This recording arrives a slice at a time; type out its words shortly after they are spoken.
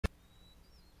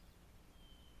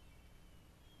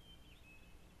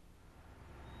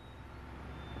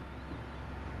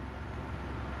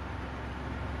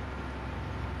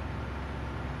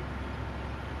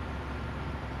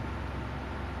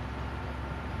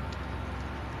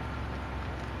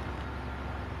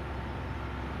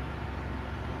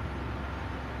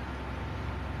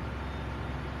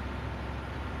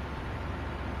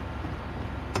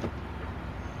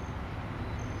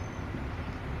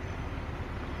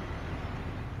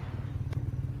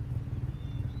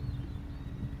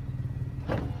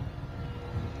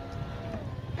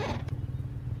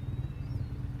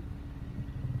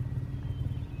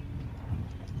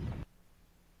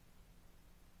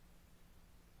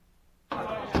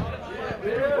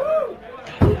Hey,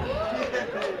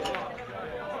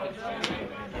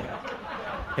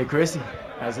 Chrissy,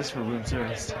 how's this for room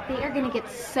service? They are gonna get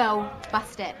so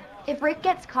busted. If Rick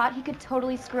gets caught, he could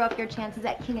totally screw up your chances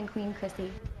at King and Queen,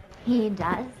 Chrissy. He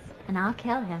does, and I'll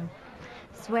kill him.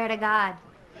 Swear to God.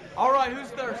 All right, who's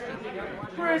thirsty?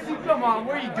 Chrissy, come on,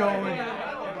 where you going?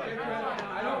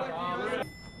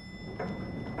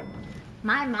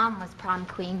 My mom was prom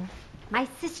queen. My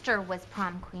sister was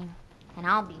prom queen. And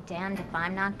I'll be damned if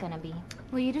I'm not gonna be.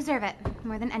 Well, you deserve it,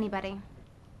 more than anybody.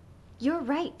 You're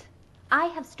right. I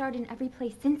have starred in every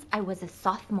play since I was a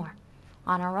sophomore.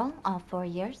 Honor roll all 4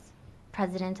 years.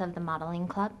 President of the modeling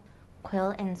club.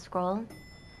 Quill and Scroll.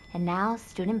 And now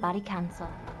student body council.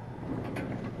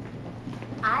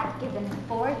 I've given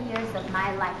 4 years of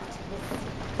my life to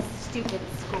this stupid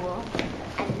school.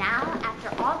 And now, after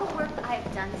all the work I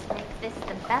have done to make this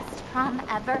the best prom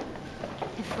ever,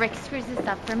 if Rick screws this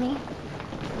up for me,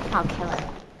 I'll kill him.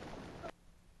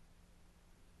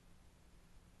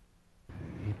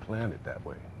 He planned it that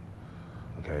way,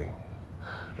 okay?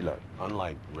 Look,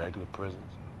 unlike regular prisons,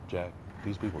 Jack,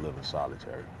 these people live in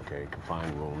solitary, okay?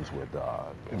 Confined rooms with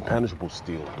impenetrable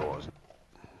steel doors.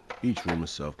 Each room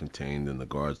is self-contained, and the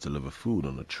guards deliver food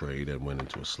on a tray that went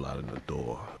into a slot in the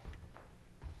door.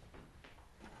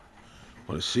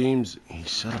 Well, it seems he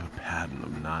set up a pattern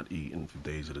of not eating for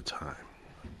days at a time.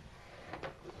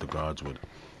 The guards would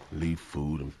leave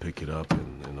food and pick it up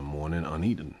in the morning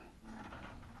uneaten.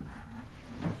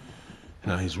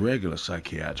 Now, his regular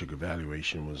psychiatric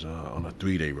evaluation was on a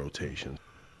 3-day rotation,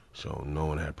 so no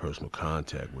one had personal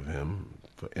contact with him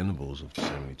for intervals of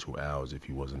 72 hours if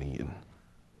he wasn't eating.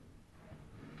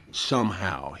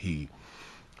 Somehow, he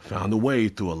found a way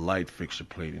through a light fixture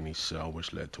plate in his cell,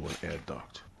 which led to an air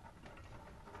duct.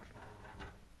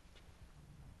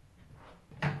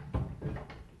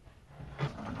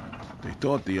 They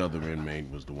thought the other inmate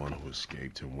was the one who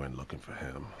escaped and went looking for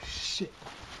him. Shit.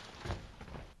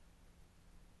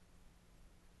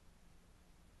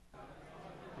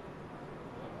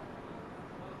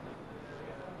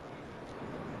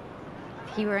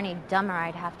 If he were any dumber,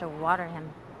 I'd have to water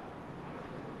him.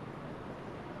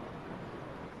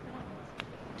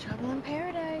 Trouble in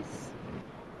paradise.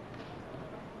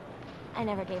 I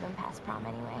never gave him past prom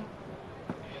anyway.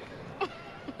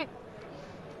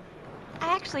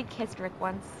 I actually kissed Rick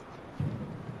once.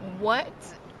 What?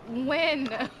 When?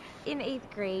 In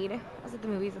 8th grade. I was at the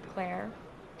movies with Claire.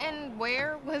 And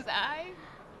where was I?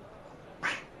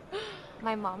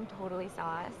 My mom totally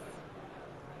saw us.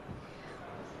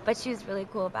 But she was really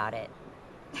cool about it.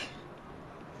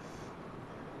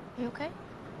 You okay?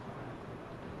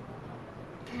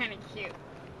 Kinda cute.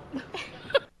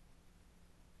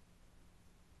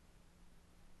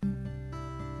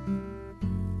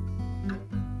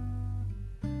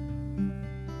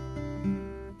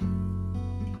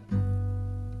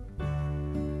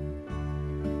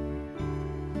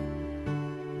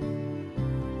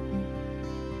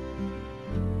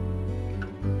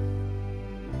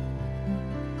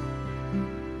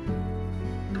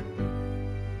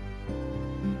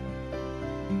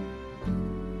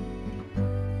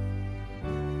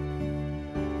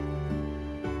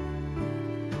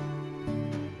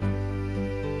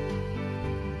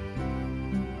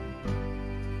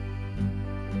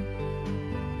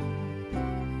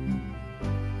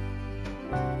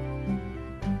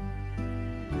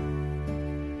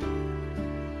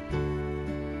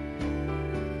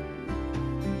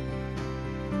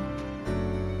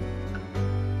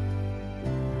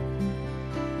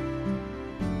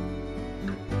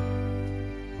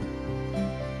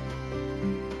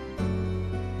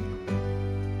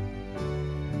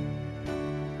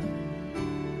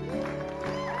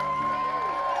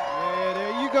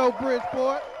 Go,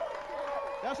 Bridgeport.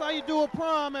 That's how you do a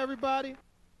prom, everybody.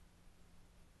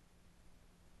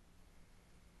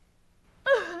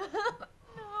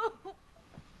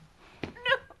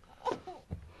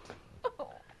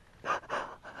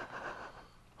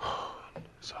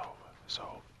 It's over. It's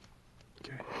over.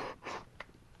 Okay.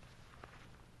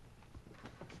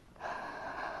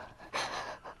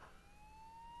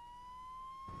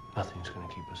 Nothing's gonna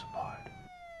keep us apart.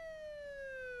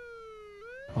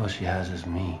 All she has is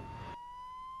me.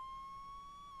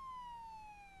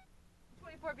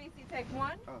 24 BC, take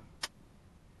 1.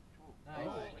 Nice.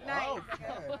 Nice. Oh,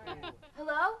 okay.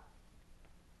 Hello?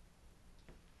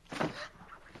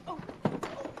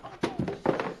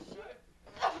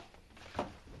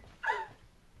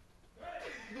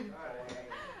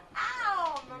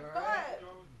 Ow, my butt.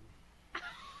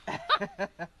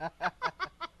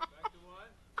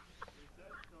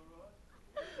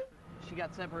 She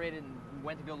got separated and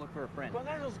went to go look for a friend.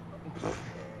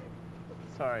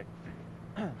 Sorry.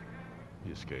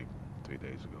 He escaped 3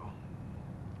 days ago.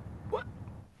 What?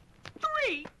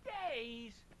 3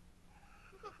 days?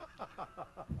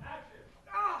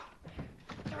 Ah!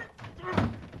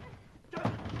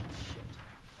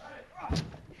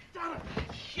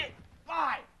 Shit!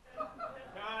 5!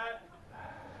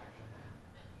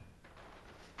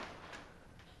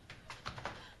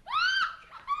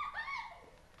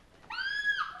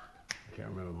 I can't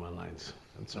remember my lines.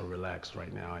 I'm so relaxed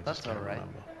right now. I just That's can't all right.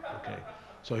 remember. Okay.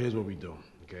 So here's what we do.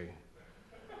 Okay.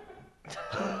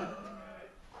 Of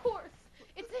course.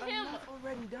 It's him.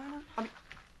 Already, Donna? I mean,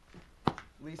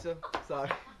 Lisa,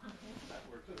 sorry.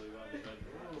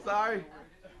 Sorry.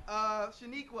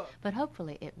 Shaniqua. But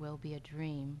hopefully it will be a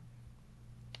dream.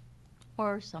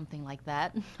 Or something like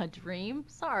that. A dream?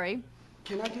 Sorry.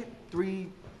 Can I get 3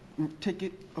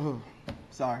 ticket? Oh,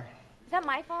 sorry. Is that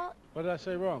my fault? What did I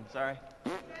say wrong? Sorry.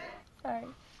 Sorry.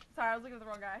 Sorry, I was looking at the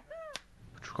wrong guy.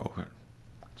 Patrol.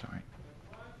 Sorry.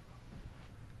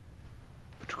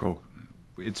 Patrol.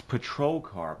 It's patrol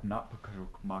car, not patrol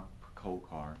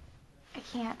car.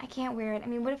 I can't wear it. I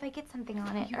mean, what if I get something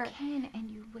on it? You can and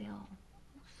you will.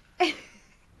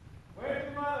 Where's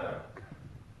your mother?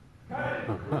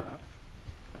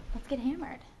 Let's get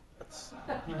hammered.